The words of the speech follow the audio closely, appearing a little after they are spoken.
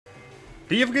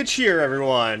Be of good cheer,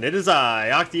 everyone! It is I,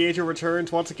 Octohoppers,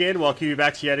 returns once again. Welcome you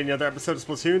back to yet another episode of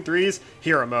Splatoon 3's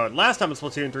Hero Mode. Last time in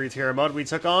Splatoon 3's Hero Mode, we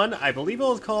took on, I believe it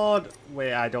was called...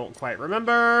 Wait, I don't quite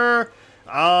remember.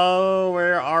 Oh,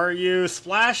 where are you?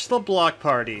 Splash the Block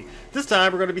Party. This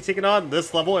time, we're going to be taking on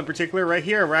this level in particular right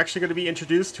here. We're actually going to be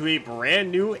introduced to a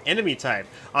brand new enemy type.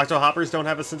 Octohoppers don't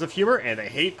have a sense of humor, and they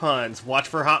hate puns. Watch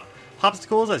for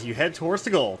obstacles as you head towards the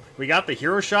goal. We got the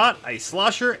hero shot, a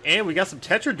slosher, and we got some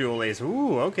tetra dualies.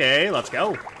 Ooh, okay, let's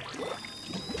go.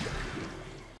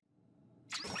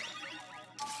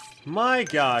 My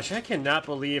gosh, I cannot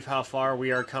believe how far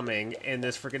we are coming in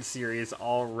this freaking series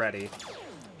already.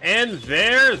 And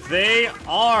there they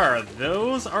are.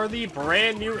 Those are the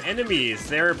brand new enemies.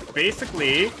 They're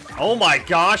basically... Oh my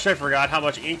gosh, I forgot how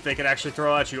much ink they could actually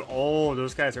throw at you. Oh,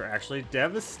 those guys are actually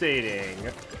devastating.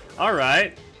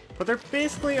 Alright. But they're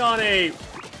basically on a...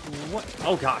 What?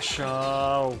 Oh gosh,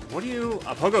 what do you...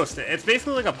 A pogo-stick. It's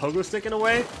basically like a pogo-stick in a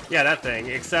way. Yeah, that thing.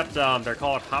 Except, they're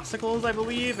called popsicles, I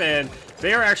believe, and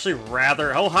they are actually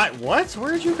rather... Oh, hi... What?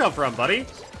 Where did you come from, buddy?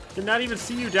 Did not even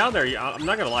see you down there. I'm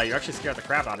not gonna lie, you actually scared the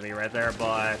crap out of me right there,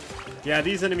 but... Yeah,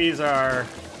 these enemies are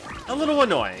a little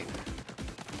annoying.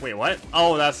 Wait, what?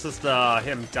 Oh, that's just,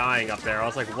 him dying up there. I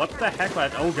was like, what the heck?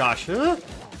 Oh gosh, huh?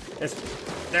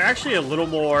 They're actually a little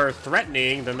more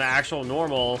threatening than the actual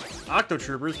normal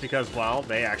Octotroopers because, well,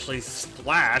 they actually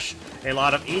splash a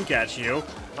lot of ink at you.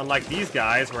 Unlike these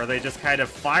guys, where they just kind of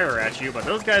fire at you. But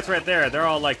those guys right there, they're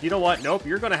all like, you know what? Nope,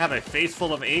 you're going to have a face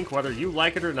full of ink, whether you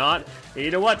like it or not. And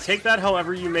you know what? Take that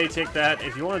however you may take that.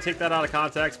 If you want to take that out of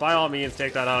context, by all means,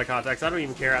 take that out of context. I don't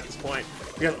even care at this point.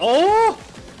 Because, oh!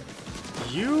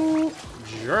 You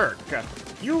jerk.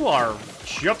 You are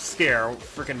jump scare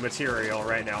freaking material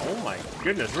right now. Oh my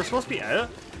goodness, we're supposed to be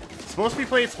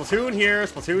playing Splatoon here.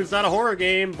 Splatoon's not a horror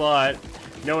game, but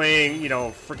knowing, you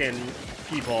know, freaking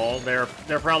people, there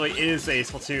probably is a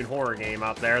Splatoon horror game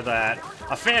out there that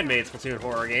a fan-made Splatoon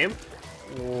horror game.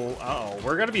 Ooh, uh-oh,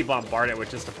 we're gonna be bombarded with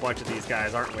just a bunch of these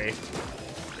guys, aren't we?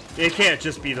 It can't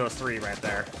just be those three right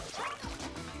there.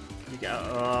 You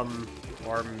got,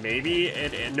 or maybe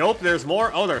nope, there's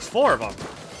more. Oh, there's four of them.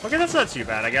 Okay, that's not too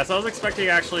bad, I guess. I was expecting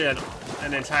actually an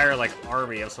entire, like,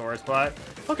 army of sorts, but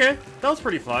okay, that was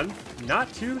pretty fun.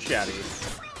 Not too shabby.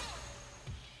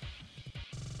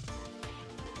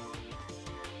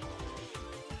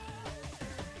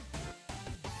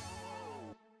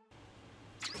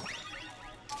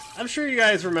 I'm sure you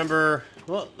guys remember,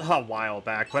 well, a while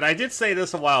back, but I did say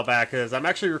this a while back because I'm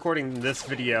actually recording this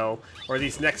video, or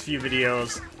these next few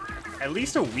videos, at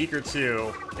least a week or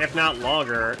two, if not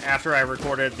longer, after I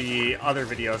recorded the other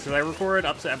videos. Because I recorded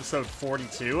up to episode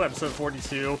 42. Episode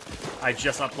 42, I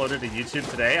just uploaded to YouTube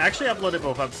today. I actually uploaded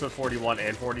both episode 41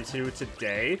 and 42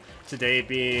 today. Today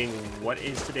being, what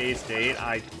is today's date?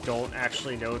 I don't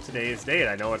actually know today's date.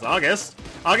 I know it's August.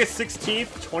 August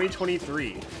 16th,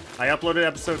 2023. I uploaded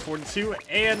episode 42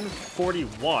 and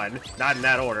 41. Not in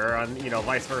that order, on, you know,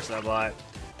 vice versa, but...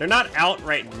 They're not out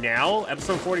right now.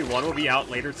 Episode 41 will be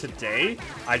out later today.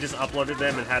 I just uploaded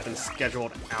them and had them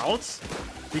scheduled out.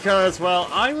 Because, well,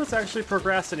 I was actually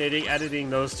procrastinating editing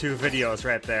those two videos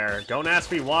right there. Don't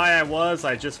ask me why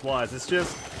I just was. It's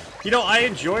just, you know, I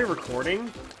enjoy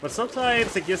recording, but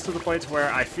sometimes it gets to the point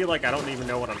where I feel like I don't even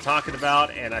know what I'm talking about,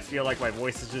 and I feel like my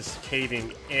voice is just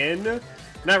caving in.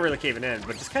 Not really caving in,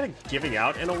 but just kind of giving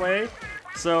out in a way.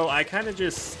 So I kind of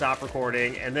just stopped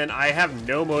recording, and then I have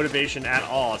no motivation at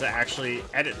all to actually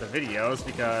edit the videos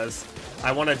because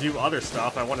I want to do other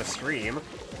stuff, I want to stream.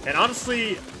 And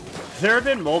honestly, there have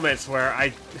been moments where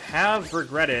I have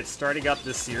regretted starting up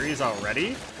this series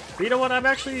already. But you know what, I'm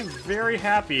actually very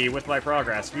happy with my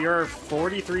progress. We are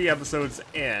 43 episodes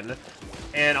in,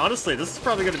 and honestly, this is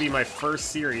probably going to be my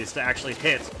first series to actually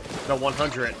hit the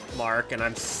 100 mark, and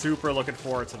I'm super looking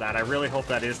forward to that. I really hope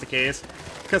that is the case,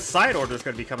 because Side Order is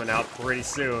going to be coming out pretty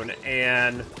soon,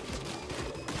 and...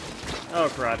 Oh,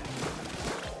 crud.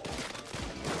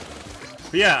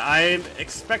 But yeah, I'm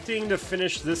expecting to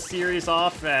finish this series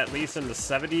off at least in the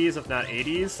 70s, if not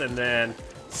 80s, and then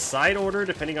Side Order,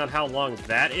 depending on how long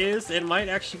that is, it might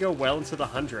actually go well into the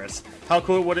hundreds. How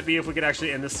cool would it be if we could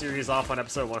actually end this series off on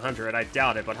episode 100? I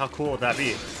doubt it, but how cool would that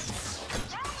be?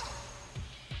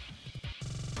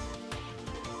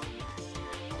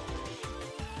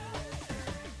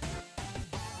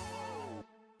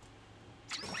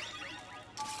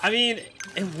 I mean,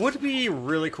 it would be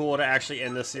really cool to actually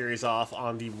end this series off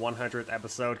on the 100th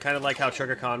episode, kind of like how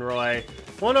Trigger Conroy...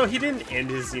 Well, no, he didn't end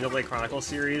his Xenoblade Chronicles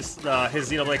series, his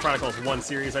Xenoblade Chronicles 1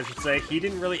 series, I should say. He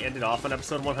didn't really end it off on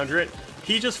episode 100.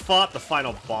 He just fought the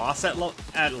final boss at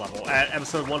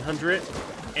episode 100,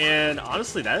 And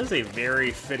honestly, that is a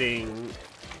very fitting...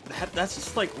 That's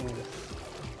just like...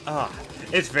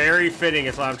 it's very fitting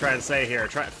is what I'm trying to say here.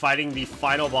 Fighting the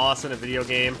final boss in a video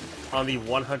game on the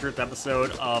 100th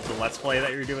episode of the Let's Play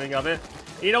that you're doing of it.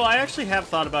 You know, I actually have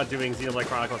thought about doing Xenoblade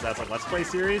Chronicles as a Let's Play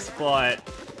series, but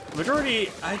majority,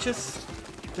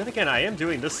 then again, I am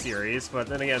doing this series, but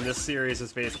then again, this series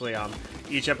is basically,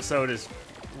 each episode is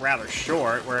rather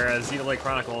short, whereas Xenoblade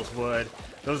Chronicles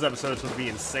those episodes would be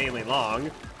insanely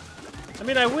long. I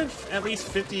mean, I went at least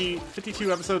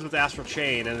 52 episodes with Astral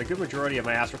Chain, and a good majority of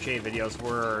my Astral Chain videos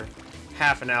were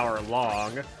half an hour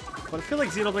long. But I feel like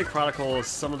Xenoblade Chronicles,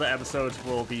 some of the episodes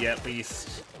will be at least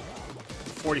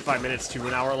 45 minutes to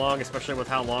an hour long, especially with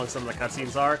how long some of the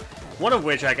cutscenes are. One of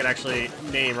which I could actually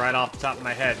name right off the top of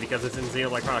my head because it's in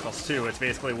Xenoblade Chronicles 2. It's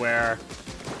basically where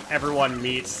everyone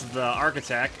meets the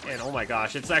Architect, and oh my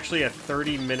gosh, it's actually a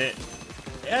 30-minute...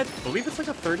 I believe it's like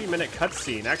a 30-minute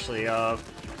cutscene, actually, of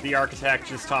the Architect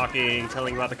just talking,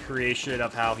 telling about the creation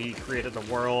of how he created the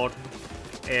world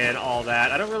and all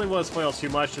that. I don't really want to spoil too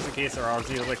much, just in case there are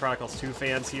Xenoblade Chronicles 2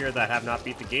 fans here that have not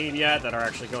beat the game yet, that are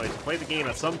actually going to play the game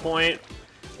at some point,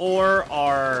 or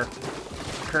are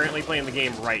currently playing the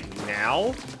game right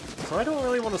now. So I don't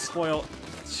really want to spoil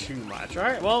too much.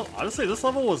 Alright, well, honestly, this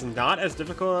level was not as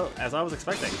difficult as I was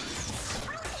expecting.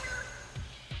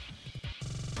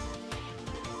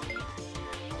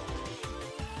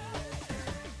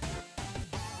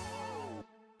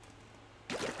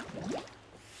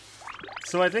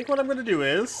 So I think what I'm going to do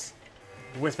is,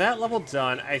 with that level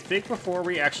done, I think before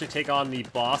we actually take on the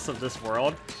boss of this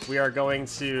world, we are going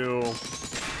to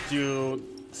do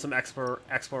some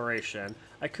exploration.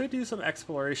 I could do some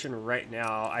exploration right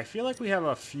now. I feel like we have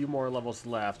a few more levels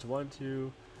left. 1,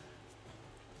 2...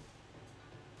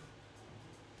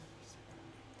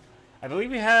 I believe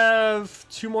we have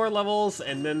 2 more levels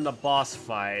and then the boss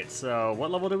fight. So what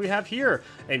level do we have here?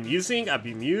 Amusing,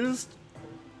 bemused.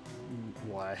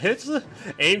 What?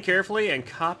 Aim carefully and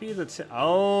copy the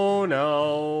oh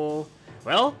no.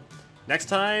 Well, next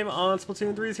time on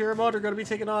Splatoon 3's Hero Mode, we're going to be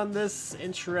taking on this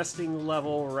interesting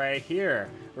level right here.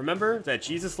 Remember that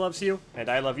Jesus loves you, and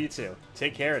I love you too.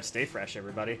 Take care and stay fresh,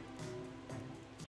 everybody.